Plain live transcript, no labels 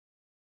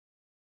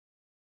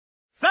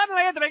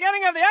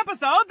of the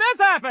episode, this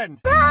happened!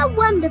 The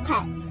Wonder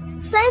Pets.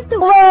 Save the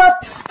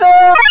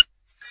Lobster!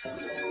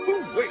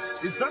 Oh, wait,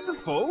 is that the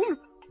phone?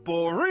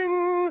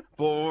 Boring,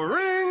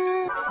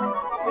 boring.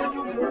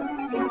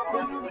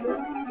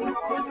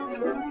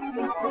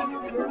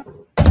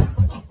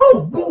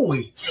 Oh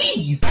boy,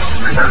 jeez!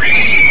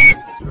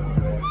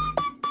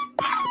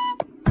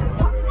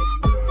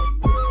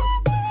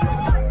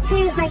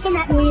 Who's making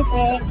that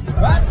music?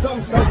 That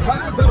song's so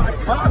bad that I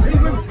can't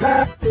even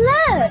stand.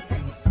 Look!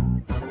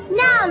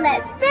 Now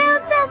let's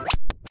build the...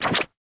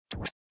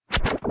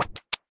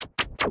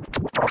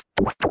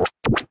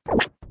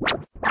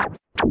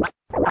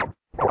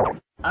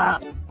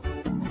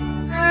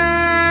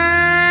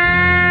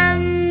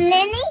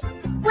 Lenny?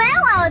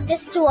 Where are the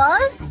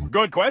straws?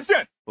 Good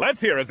question.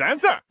 Let's hear his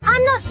answer.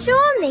 I'm not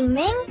sure, Ming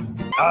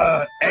Ming.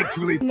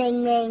 Actually,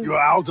 Ming Ming. you're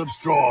out of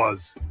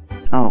straws.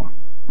 Oh,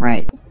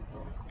 right.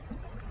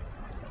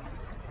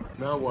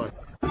 Now what?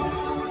 No!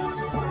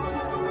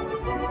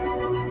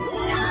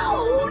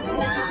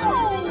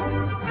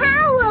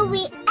 How will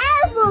we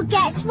ever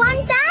get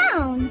one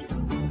down?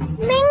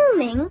 Ming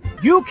Ming,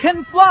 You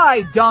can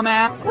fly,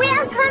 dumbass! we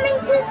are coming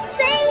to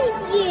save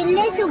you,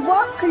 little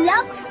what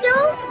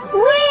lobster.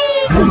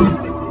 Whee!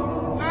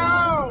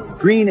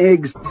 Green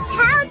eggs.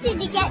 How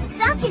did you get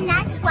stuck in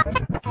that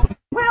one?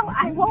 Well,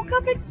 I woke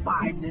up at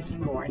 5 this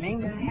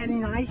morning. I had a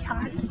nice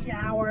hot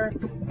shower.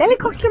 Then I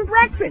cooked some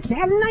breakfast. I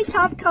had a nice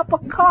hot cup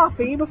of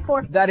coffee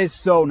before... That is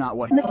so not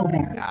what Little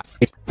Bear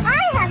asked.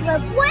 I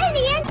have a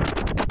brilliant...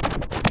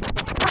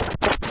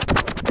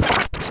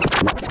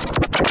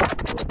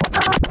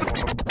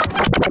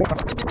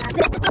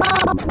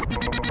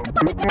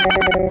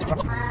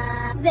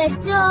 The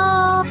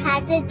door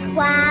has a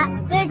twat.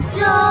 The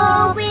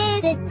door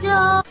with the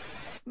door.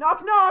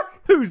 Knock knock!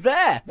 Who's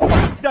there?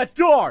 The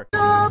door! So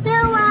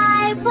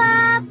I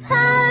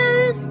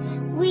propose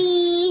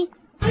we...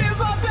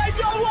 Give up and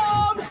go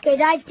on!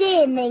 Good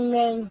idea, Ming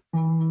Ming.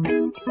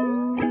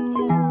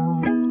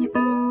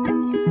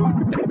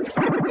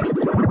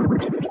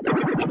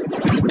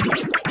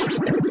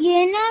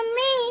 You know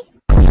me.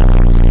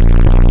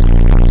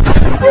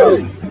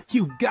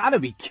 You gotta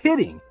be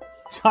kidding!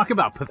 Talk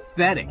about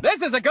pathetic.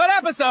 This is a good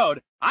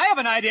episode. I have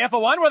an idea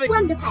for one where they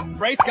Wonder Pets.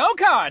 race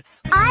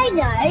go-karts. I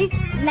know.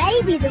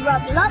 Maybe the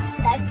Rob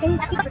Lobster can...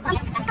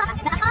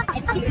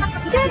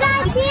 Good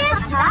idea,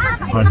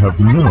 Pat. I have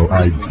no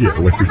idea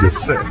what you just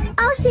said.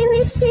 I'll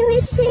shimmy,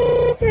 shimmy,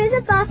 shimmy through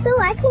the bar so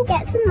I can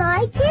get to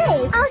my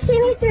gig. I'll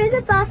shimmy through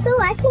the bar so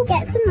I can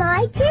get to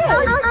my gig.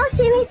 I'll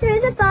shimmy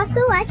through the bar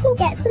so I can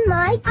get to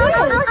my gig.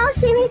 I'll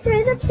shimmy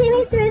through the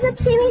shimmy,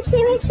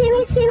 shimmy,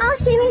 shimmy, shimmy. I'll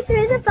shimmy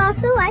through the bar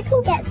so I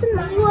can get to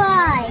my...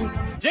 Right.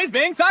 She's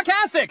being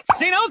sarcastic.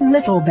 She knows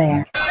Little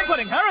Bear. I'm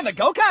putting her in the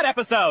go-kart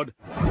episode.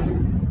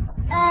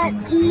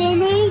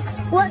 Lily,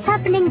 what's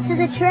happening to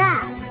the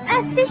trap?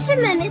 A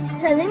fisherman is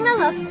pulling the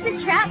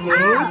lobster trap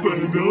out.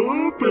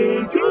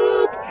 Open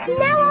up.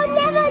 Now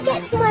I'll never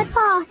get to my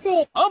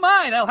party. Oh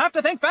my, they'll have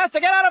to think fast to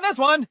get out of this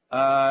one.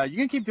 You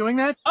can keep doing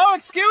that? Oh,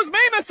 excuse me,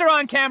 Mr.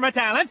 On-Camera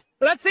Talent.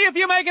 Let's see if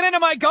you make it into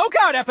my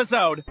go-kart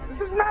episode.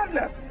 This is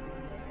madness.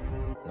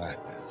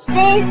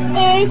 This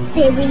is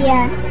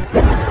serious.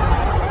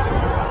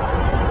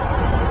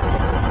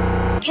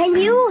 Can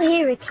you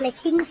hear a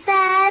clicking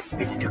sound?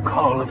 It's the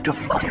call of the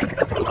fire.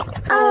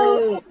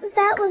 Oh,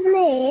 that was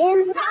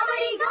me.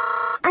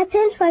 I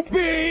pinched my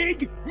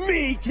Big,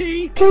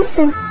 meaty.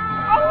 Pinson.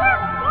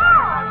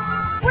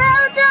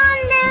 Well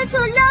done,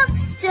 little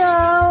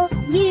lobster.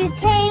 You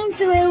came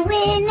through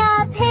in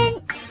a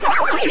pinch.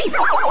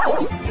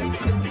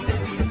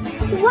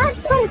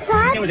 What's the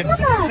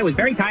time? It was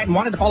very tired and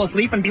wanted to fall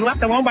asleep and be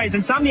left alone by his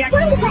insomniac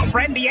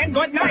friend. The end.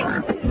 Good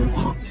night.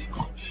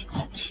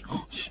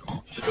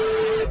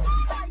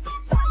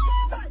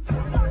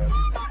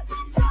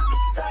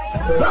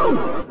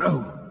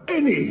 Oh,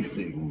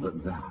 anything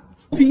but that.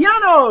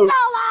 Piano!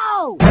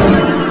 Hello!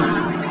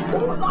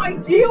 What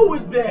idea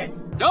was this?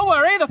 Don't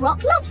worry, the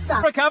Rock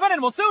lobster. recovered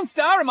and will soon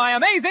star in my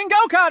amazing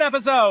go-kart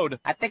episode.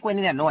 I think we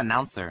need a new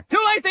announcer.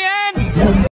 Too late, the end.